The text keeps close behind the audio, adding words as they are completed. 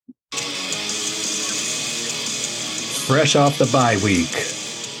Fresh off the bye week.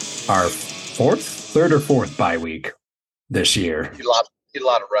 Our third or fourth bye week this year. Get a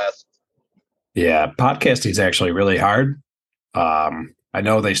lot of rest. Yeah, podcasting is actually really hard. I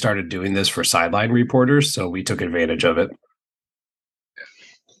know they started doing this for sideline reporters, so we took advantage of it.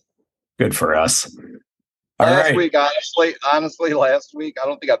 Good for us. Last week, honestly, last week, I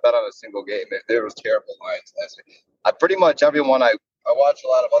don't think I bet on a single game. There was terrible lines last week. I pretty much everyone I watch a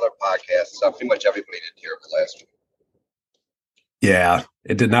lot of other podcasts. So pretty much everybody did terrible last week. Yeah,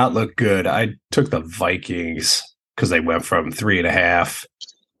 it did not look good. I took the Vikings because they went from 3.5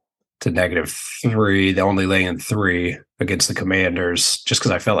 to -3. They only laying 3 against the Commanders just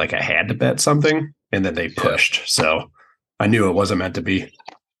because I felt like I had to bet something, and then they pushed. Yeah. So I knew it wasn't meant to be.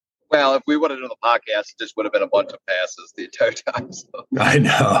 Well, if we would have done the podcast, it just would have been a bunch of passes the entire time. So. I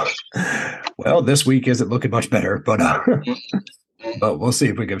know. Well, this week isn't looking much better, but we'll see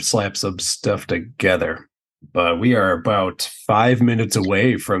if we can slap some stuff together. But we are about 5 minutes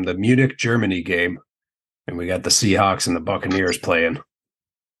away from the Munich, Germany game, and we got the Seahawks and the Buccaneers playing.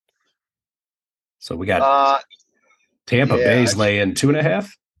 So we got Tampa Bay's laying 2.5.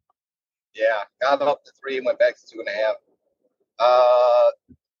 Yeah, got up to 3 and went back to 2.5.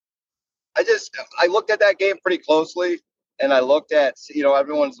 I looked at that game pretty closely, and I looked at,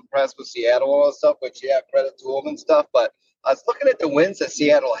 everyone's impressed with Seattle and all that stuff, which, credit to them and stuff. But I was looking at the wins that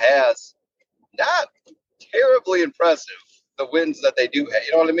Seattle has, not terribly impressive, the wins that they do have.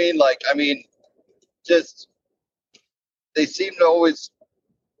 You know what I mean? Just they seem to always,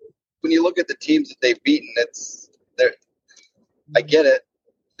 when you look at the teams that they've beaten, I get it.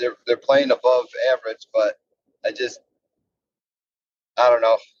 They're playing above average, but I don't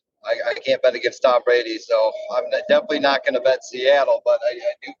know. I can't bet against Tom Brady, so I'm definitely not going to bet Seattle, but I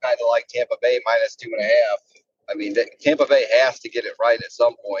do kind of like Tampa Bay -2.5. I mean, Tampa Bay has to get it right at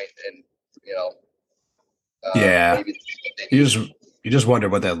some point, and maybe you just wonder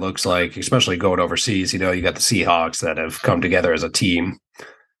what that looks like, especially going overseas. You got the Seahawks that have come together as a team.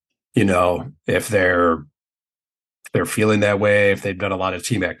 If they're feeling that way, if they've done a lot of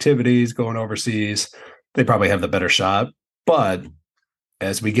team activities going overseas, they probably have the better shot. But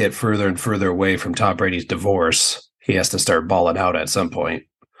as we get further and further away from Tom Brady's divorce, he has to start balling out at some point.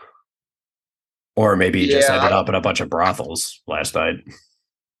 Or maybe he just ended up in a bunch of brothels last night.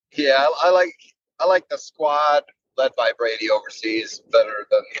 Yeah, I like the squad led by Brady overseas better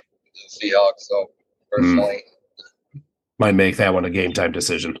than the Seahawks. So personally, might make that one a game time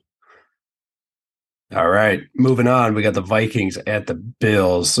decision. All right, moving on. We got the Vikings at the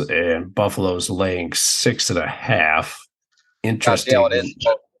Bills, and Buffalo's laying 6.5. Interesting.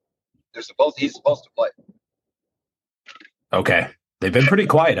 He's supposed to play. Okay, they've been pretty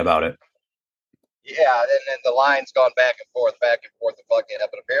quiet about it. Yeah, and then the line's gone back and forth, but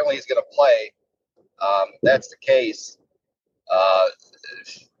apparently he's going to play. That's the case. I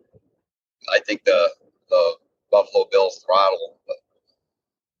think the Buffalo Bills throttle. But.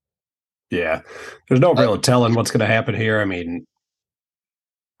 Yeah, there's no real telling what's going to happen here. I mean,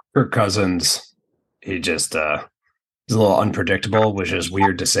 Kirk Cousins, he just he's a little unpredictable, which is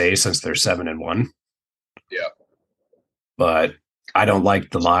weird to say since they're 7-1. Yeah, but I don't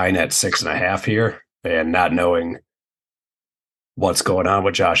like the line at 6.5 here, and not knowing what's going on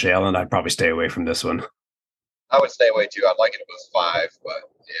with Josh Allen, I'd probably stay away from this one. I would stay away too. I'd like it if it was 5, but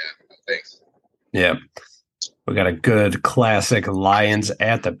yeah, thanks. Yeah. We got a good classic Lions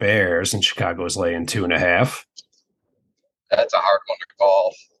at the Bears, and Chicago's laying 2.5. That's a hard one to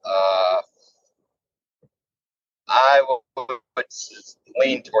call. I would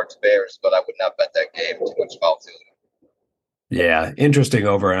lean towards Bears, but I would not bet that game too much volatility. Yeah, interesting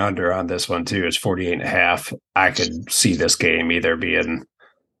over and under on this one too is 48.5. I could see this game either being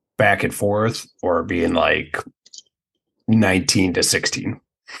back and forth or being like 19-16.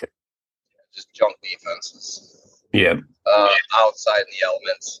 Just junk defenses. Yeah. Outside in the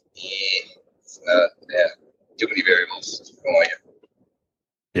elements. Too many variables.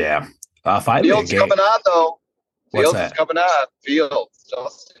 Yeah. Fields coming on though. What's that? Coming on.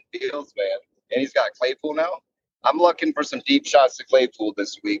 Justin Fields, man, and he's got Claypool now. I'm looking for some deep shots to Claypool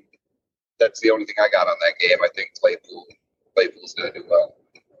this week. That's the only thing I got on that game. I think Claypool's going to do well.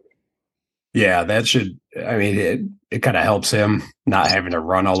 Yeah, that should. I mean, it kind of helps him not having to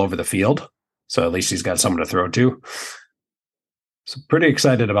run all over the field. So at least he's got someone to throw to. So pretty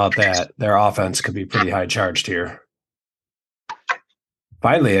excited about that. Their offense could be pretty high charged here.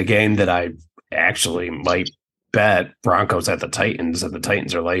 Finally, a game that I actually might bet Broncos at the Titans, and the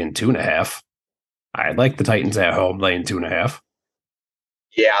Titans are laying 2.5. I like the Titans at home laying 2.5.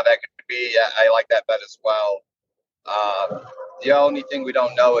 Yeah, that could be. I like that bet as well. The only thing we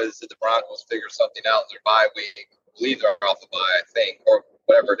don't know is that the Broncos figure something out in their bye week. believe they're off the bye, I think, or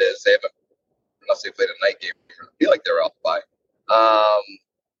whatever it is. They haven't, unless they played a night game. I feel like they're off the bye.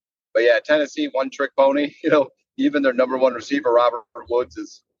 But yeah, Tennessee, one trick pony. Even their number one receiver, Robert Woods,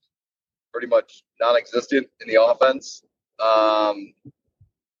 is pretty much non-existent in the offense.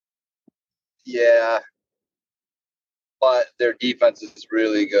 Yeah, but their defense is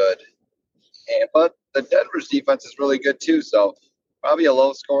really good. But the Denver's defense is really good too. So probably a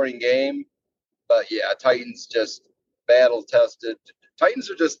low-scoring game. But yeah, Titans just battle-tested. Titans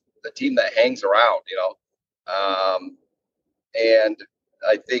are just a team that hangs around, and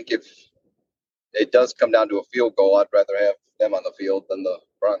I think if it does come down to a field goal, I'd rather have them on the field than the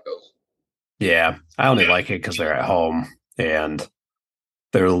Broncos. Yeah, I only like it because they're at home and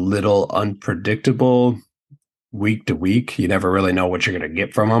they're a little unpredictable week to week. You never really know what you're going to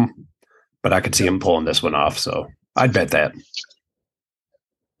get from them, but I could see them pulling this one off. So I'd bet that.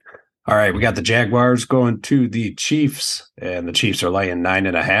 All right, we got the Jaguars going to the Chiefs, and the Chiefs are laying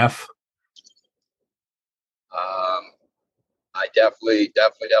 9.5. I definitely,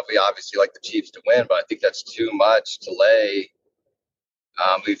 obviously like the Chiefs to win, but I think that's too much to lay.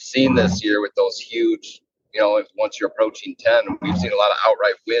 We've seen this year with those huge, once you're approaching 10, we've seen a lot of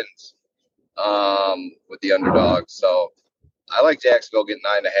outright wins with the underdogs. So I like Jacksonville getting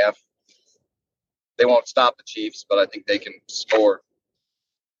 9.5. They won't stop the Chiefs, but I think they can score.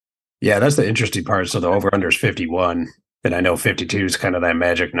 Yeah, that's the interesting part. So the over-under is 51, and I know 52 is kind of that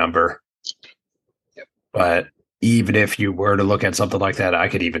magic number. Yep. But even if you were to look at something like that, I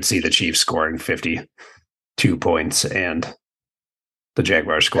could even see the Chiefs scoring 52 points and the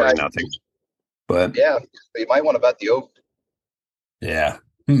Jaguars scoring nothing. But yeah, you might want to bet the over. Yeah.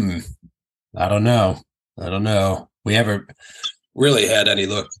 I don't know. We haven't really had any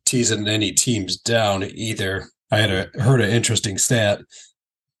luck teasing any teams down either. I heard an interesting stat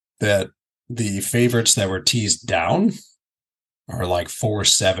that the favorites that were teased down are like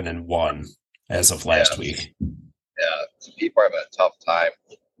 4-7-1 as of last week. Yeah, people are having a tough time.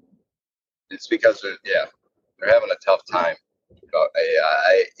 It's because they're having a tough time.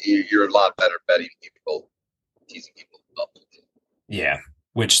 You're a lot better betting people, teasing people up. Yeah,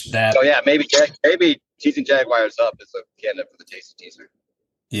 which that. So yeah, maybe teasing Jaguars up is a candidate for the tasty teaser.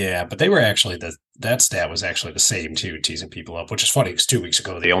 Yeah, but they were actually that stat was actually the same too, teasing people up, which is funny because 2 weeks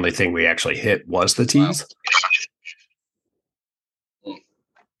ago the only thing we actually hit was the tease. Wow.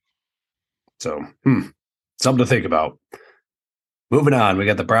 So, something to think about. Moving on, we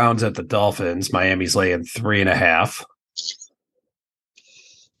got the Browns at the Dolphins. Miami's laying 3.5.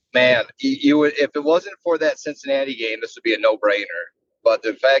 Man, you would, if it wasn't for that Cincinnati game, this would be a no-brainer. But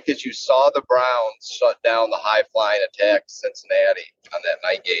the fact that you saw the Browns shut down the high-flying attack Cincinnati on that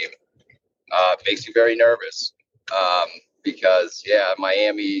night game makes you very nervous. Because,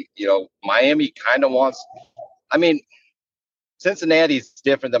 Miami kind of wants – I mean, Cincinnati's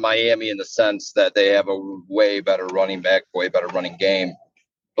different than Miami in the sense that they have a way better running back, way better running game.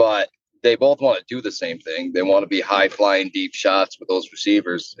 But they both want to do the same thing. They want to be high-flying deep shots with those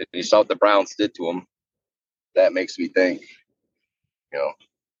receivers. And you saw what the Browns did to them. That makes me think.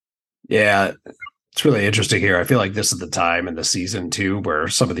 Yeah, it's really interesting here. I feel like this is the time in the season too where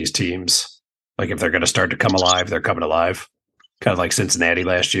some of these teams, like if they're going to start to come alive, they're coming alive. Kind of like Cincinnati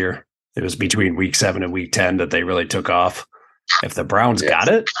last year. It was between week 7 and week 10 that they really took off. If the Browns got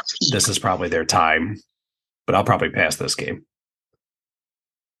it, this is probably their time. But I'll probably pass this game.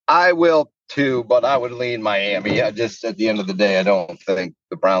 I will too, but I would lean Miami. I just, at the end of the day, I don't think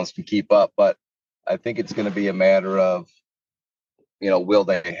the Browns can keep up. But I think it's going to be a matter of, will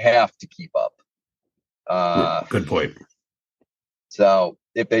they have to keep up? Good point. So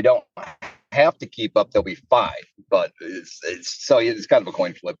if they don't have to keep up, they'll be fine. But it's kind of a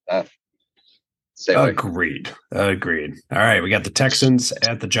coin flip. Agreed. All right, we got the Texans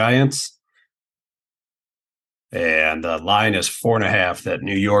at the Giants. And the line is 4.5 that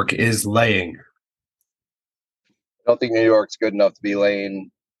New York is laying. I don't think New York's good enough to be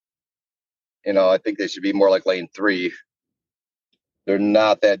laying. I think they should be more like laying 3. They're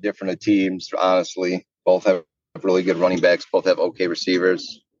not that different of teams, honestly. Both have really good running backs. Both have okay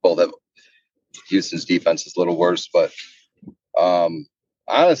receivers. Both have Houston's defense is a little worse, but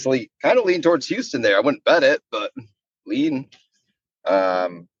honestly, kind of lean towards Houston there. I wouldn't bet it, but lean. I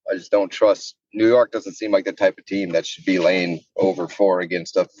just don't trust. New York doesn't seem like the type of team that should be laying over 4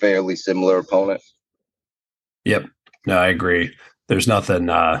 against a fairly similar opponent. Yep. No, I agree. There's nothing.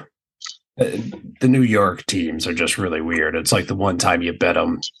 The New York teams are just really weird. It's like the one time you bet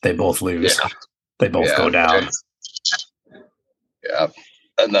them, they both lose. Yeah. They both go down. Yeah.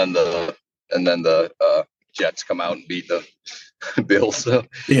 And then the Jets come out and beat the Bills. So,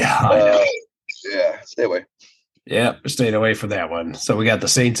 yeah. Stay away. Yeah, staying away from that one. So we got the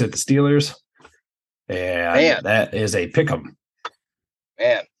Saints at the Steelers, and Man, that is a pick 'em.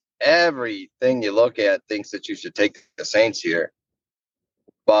 man, everything you look at thinks that you should take the Saints here,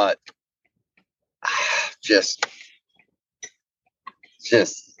 but just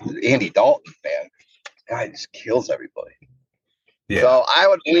just Andy Dalton, man, guy just kills everybody. Yeah, So I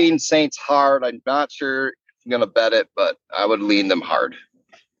would lean Saints hard. I'm not sure I'm gonna bet it, but I would lean them hard.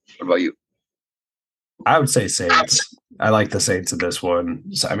 What about you? I would say Saints. I like the Saints in this one.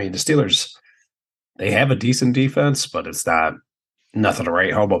 So, I mean, the Steelers, they have a decent defense, but it's not nothing to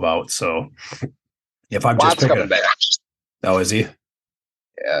write home about. So if I'm just Watt's coming picking, back. oh, is he?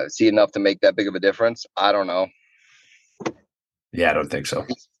 Yeah, is he enough to make that big of a difference? I don't know. Yeah, I don't think so.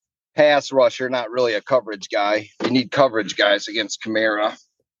 Pass rusher, not really a coverage guy. You need coverage guys against Kamara.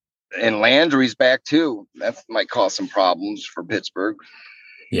 And Landry's back too. That might cause some problems for Pittsburgh.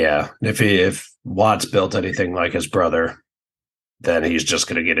 Yeah, if Watt's built anything like his brother, then he's just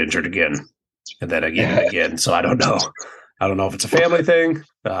going to get injured again, and then again and again. So I don't know. I don't know if it's a family thing,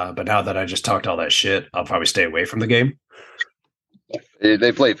 but now that I just talked all that shit, I'll probably stay away from the game.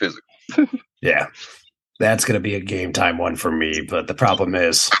 They play physical. Yeah, that's going to be a game time one for me. But the problem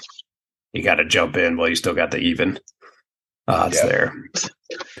is, you got to jump in while you still got the even odds there.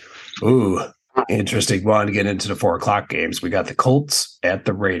 Ooh, interesting one. Get into the 4:00 games. We got the Colts at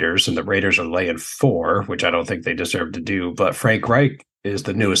the Raiders, and the Raiders are laying 4, which I don't think they deserve to do. But Frank Reich is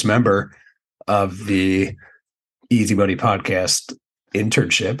the newest member of the Easy Money Podcast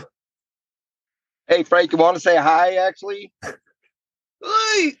internship. Hey, Frank, you want to say hi, actually?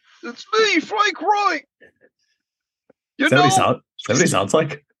 Hey, it's me, Frank Reich. Is that what he sounds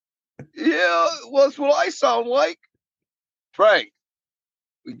like? Yeah, well, that's what I sound like. Frank,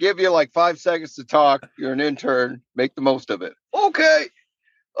 we give you like 5 seconds to talk. You're an intern. Make the most of it. Okay.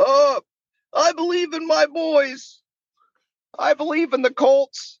 I believe in my boys. I believe in the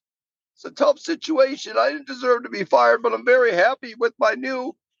Colts. It's a tough situation. I didn't deserve to be fired, but I'm very happy with my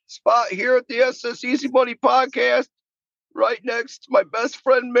new spot here at the SS Easy Money Podcast, right next to my best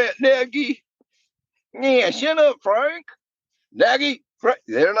friend Matt Nagy. Yeah, shut up, Frank. Nagy, Frank.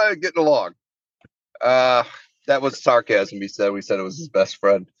 They're not getting along. That was sarcasm. We said it was his best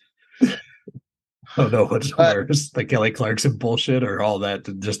friend. Oh no, what's worse, the Kelly Clarkson bullshit, or all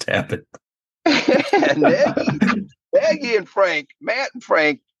that just happened? Nagy and Frank, Matt and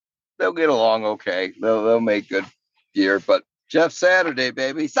Frank, they'll get along okay. They'll make good year. But Jeff Saturday,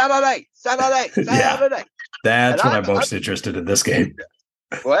 baby, Saturday. Yeah, that's what I'm most interested in this game.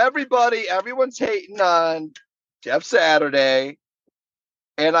 Well, everyone's hating on Jeff Saturday.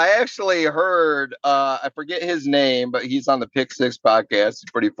 And I actually heard, I forget his name, but he's on the Pick Six podcast. He's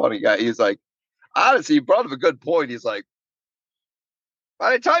a pretty funny guy. He's like, honestly, he brought up a good point. He's like,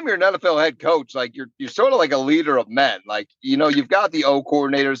 by the time you're an NFL head coach, like you're sort of like a leader of men. Like, you know, you've got the O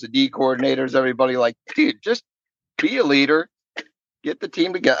coordinators, the D coordinators, everybody like, dude, just be a leader, get the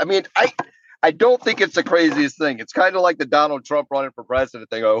team together. I mean, I don't think it's the craziest thing. It's kind of like the Donald Trump running for president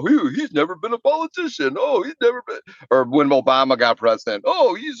thing. Oh, he's never been a politician. Oh, he's never been, or when Obama got president.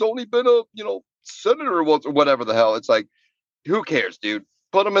 Oh, he's only been a, senator or whatever the hell. It's like, who cares, dude?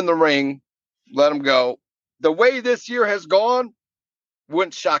 Put him in the ring, let him go. The way this year has gone,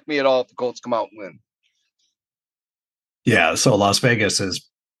 wouldn't shock me at all if the Colts come out and win. Yeah, so Las Vegas is,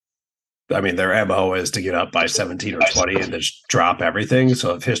 I mean, their MO is to get up by 17 or 20 and just drop everything.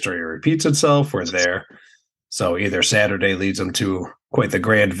 So if history repeats itself, we're there. So either Saturday leads them to quite the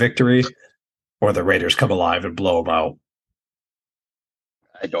grand victory, or the Raiders come alive and blow them out.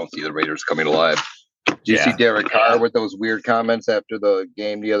 I don't see the Raiders coming alive. Did you see Derek Carr with those weird comments after the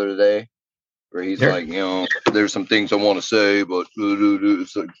game the other day? Where he's like, there's some things I want to say, but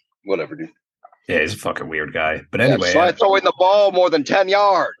it's like, whatever, dude. Yeah, he's a fucking weird guy. But anyway. Try throwing the ball more than 10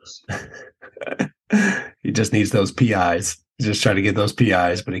 yards. He just needs those PIs. He's just trying to get those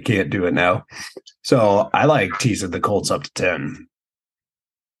PIs, but he can't do it now. So I like teasing the Colts up to 10.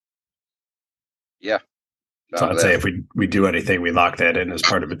 Yeah. So I'd say if we do anything, we lock that in as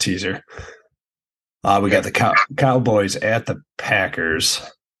part of a teaser. We got the Cowboys at the Packers.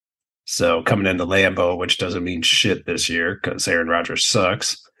 So coming into Lambeau, which doesn't mean shit this year because Aaron Rodgers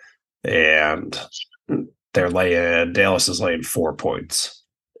sucks. And Dallas is laying 4 points.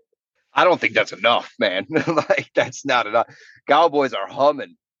 I don't think that's enough, man. Like, that's not enough. Cowboys are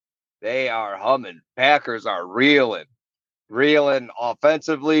humming. They are humming. Packers are reeling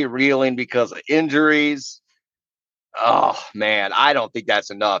offensively, reeling because of injuries. Oh, man, I don't think that's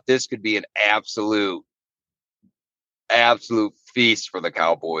enough. This could be an absolute feast for the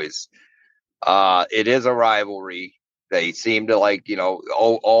Cowboys. It is a rivalry. They seem to like,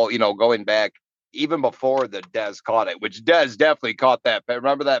 all going back even before the Dez caught it, which Dez definitely caught that.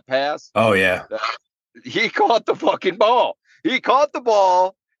 Remember that pass? Oh, yeah. He caught the fucking ball. He caught the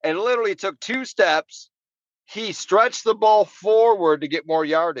ball and literally took 2 steps. He stretched the ball forward to get more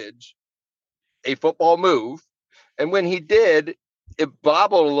yardage, a football move. And when he did, it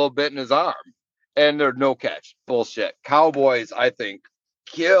bobbled a little bit in his arm. And there's no catch. Bullshit. Cowboys, I think,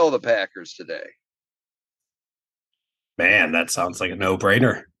 kill the Packers today. Man, that sounds like a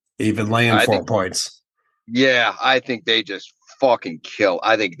no-brainer. Even laying 4 points. Yeah, I think they just fucking kill.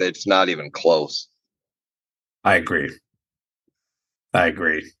 I think it's not even close. I agree.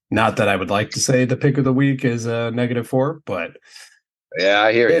 Not that I would like to say the pick of the week is a -4, but yeah,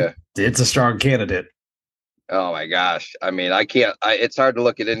 I hear you. It's a strong candidate. Oh my gosh. I mean, it's hard to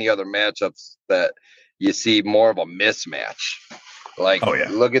look at any other matchups that you see more of a mismatch. Like,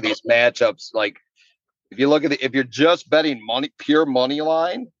 look at these matchups. Like, if you look at if you're just betting pure money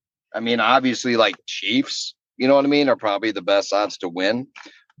line, I mean, obviously, like Chiefs, you know what I mean, are probably the best odds to win.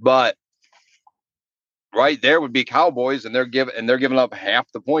 But right there would be Cowboys, and they're giving up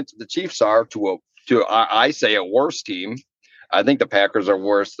half the points that the Chiefs are to I say a worse team. I think the Packers are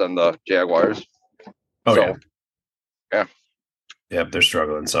worse than the Jaguars. Oh, so, yeah. Yep, they're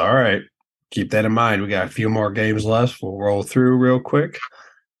struggling. So, all right, keep that in mind. We got a few more games left. We'll roll through real quick.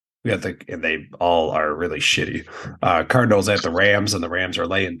 We got and they all are really shitty. Cardinals at the Rams, and the Rams are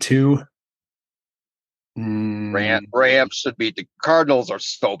laying 2. Rams should beat the Cardinals. Are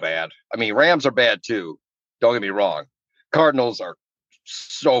so bad. I mean, Rams are bad too. Don't get me wrong. Cardinals are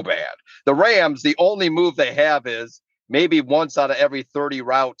so bad. The Rams, the only move they have is maybe once out of every 30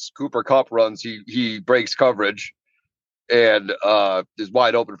 routes Cooper Kupp runs, he breaks coverage and is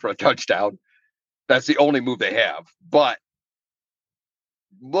wide open for a touchdown. That's the only move they have. But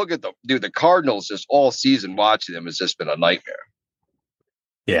look at the Cardinals just all season watching them has just been a nightmare.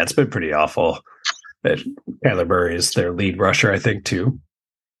 Yeah, it's been pretty awful. Kyler Murray is their lead rusher, I think, too.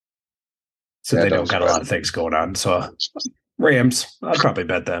 So they don't got a lot of things going on. So Rams, I'd probably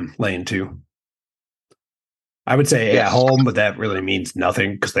bet them laying 2. I would say at home, but that really means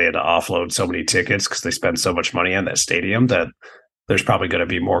nothing because they had to offload so many tickets because they spend so much money on that stadium that there's probably going to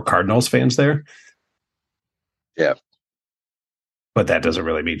be more Cardinals fans there. Yeah. But that doesn't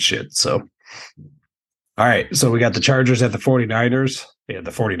really mean shit. So, all right. So we got the Chargers at the 49ers. Yeah,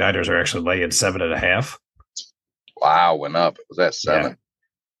 the 49ers are actually laying 7.5. Wow, went up. Was that 7?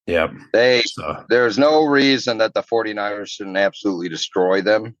 Yeah. There's no reason that the 49ers shouldn't absolutely destroy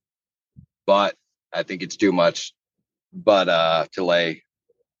them. But I think it's too much to lay.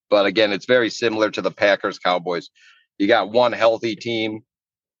 But again, it's very similar to the Packers Cowboys. You got one healthy team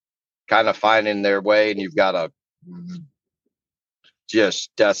kind of finding their way, and you've got a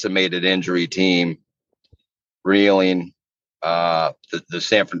just decimated injury team reeling. The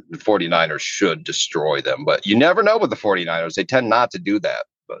 49ers should destroy them, but you never know with the 49ers. They tend not to do that.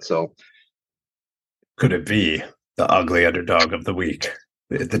 But so could it be the ugly underdog of the week,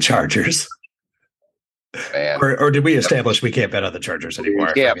 the Chargers? Man. Or did we establish we can't bet on the Chargers anymore?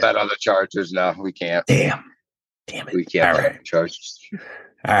 We can't bet on the Chargers. No, we can't. Damn it. We can't bet on the Chargers.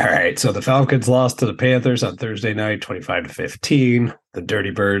 All right. So the Falcons lost to the Panthers on Thursday night, 25-15. The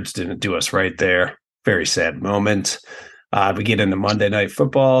Dirty Birds didn't do us right there. Very sad moment. We get into Monday Night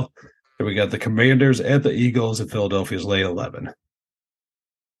Football. And we got the Commanders and the Eagles, and Philadelphia's late 11.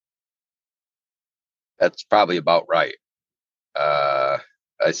 That's probably about right.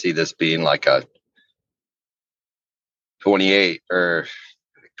 I see this being like a 28 or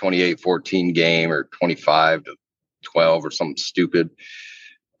 28-14 game or 25-12 or something stupid.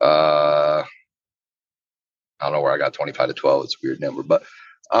 I don't know where I got 25-12. It's a weird number, but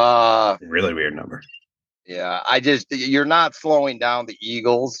really weird number. Yeah, you're not slowing down the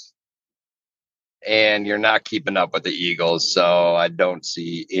Eagles, and you're not keeping up with the Eagles. So I don't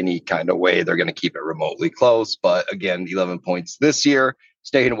see any kind of way they're going to keep it remotely close. But again, 11 points this year,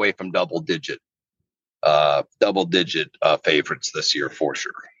 staying away from double digit favorites this year for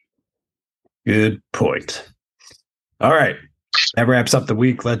sure. Good point. All right. That wraps up the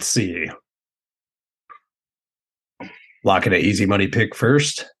week. Let's see. Locking an easy money pick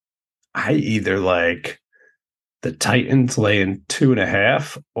first. I either like the Titans laying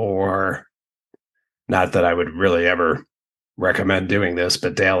 2.5, or not that I would really ever recommend doing this,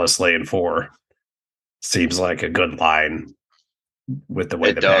 but Dallas laying 4 seems like a good line with the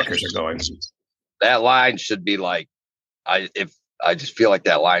way the Packers are going. That line should be like, I just feel like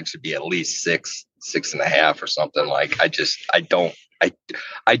that line should be at least 6.5 or something. Like I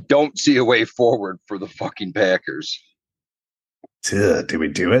don't see a way forward for the fucking Packers. Do we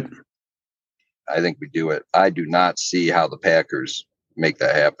do it? I think we do it. I do not see how the Packers make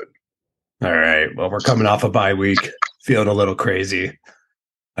that happen. All right. Well, we're coming off a bye week, feeling a little crazy.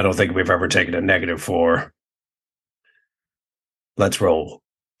 I don't think we've ever taken a -4. Let's roll.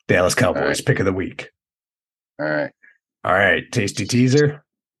 Dallas Cowboys, right. pick of the week. All right. All right. Tasty teaser.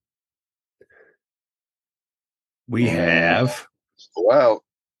 We have. Well,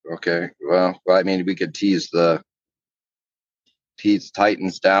 okay. Well, I mean, we could tease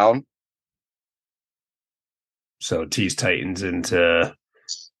Titans down. So tease Titans into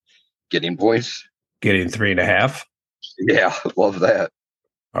getting points. Getting 3.5. Yeah, love that.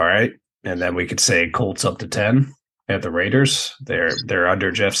 All right. And then we could say Colts up to 10 at the Raiders. They're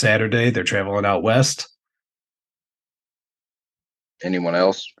under Jeff Saturday. They're traveling out west. Anyone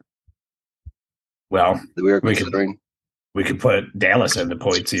else? Well, we were considering. We could put Dallas in the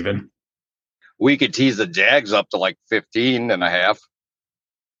points even. We could tease the Jags up to like 15.5.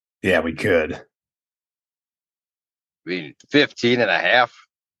 Yeah, we could. I mean, 15.5.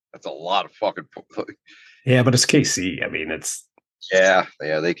 That's a lot of fucking. Yeah, but it's KC. I mean, it's. Yeah,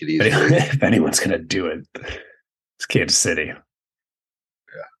 they could easily. If anyone's going to do it, it's Kansas City. Yeah.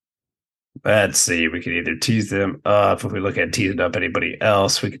 Let's see. We could either tease them up. If we look at teasing up anybody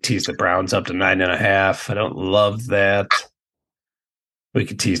else, we could tease the Browns up to 9.5. I don't love that. We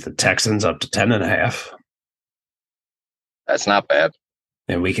could tease the Texans up to 10.5. That's not bad.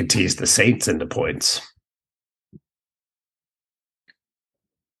 And we could tease the Saints into points.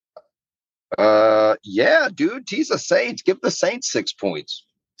 Yeah, dude, tease the Saints. Give the Saints 6 points.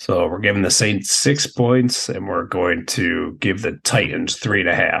 So we're giving the Saints 6 points, and we're going to give the Titans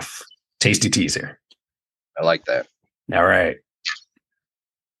 3.5. Tasty teaser. I like that. All right.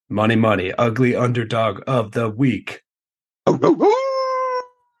 Money, ugly underdog of the week.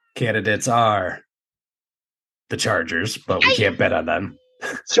 Candidates are the Chargers, but we can't bet on them.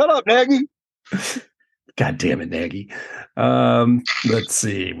 Shut up, Nagy. God damn it, Nagy. Let's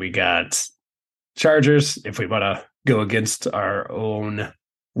see. We got Chargers, if we want to go against our own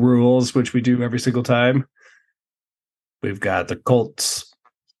rules, which we do every single time. We've got the Colts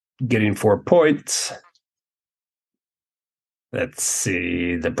getting 4 points. Let's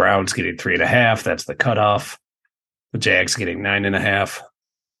see. The Browns getting 3.5. That's the cutoff. The Jags getting 9.5.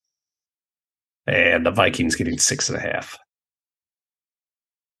 And the Vikings getting 6.5.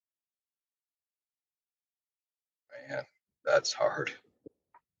 Man, that's hard.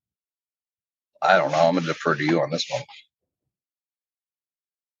 I don't know. I'm going to defer to you on this one.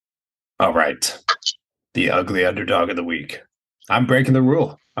 All right. The ugly underdog of the week. I'm breaking the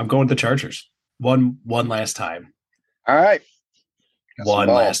rule. I'm going with the Chargers. One last time. All right. One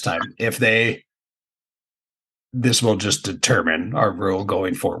last time. This will just determine our rule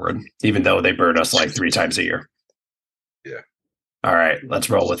going forward, even though they burn us like 3 times a year. Yeah. All right.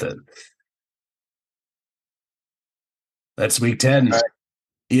 Let's roll with it. That's week 10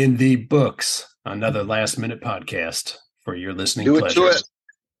 in the books. Another last-minute podcast for your listening pleasure.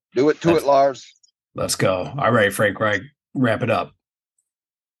 Do it to it, Lars. Let's go. All right, Frank Reich, wrap it up.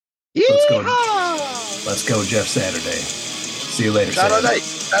 Yeehaw! Let's go, Jeff Saturday. See you later. Saturday.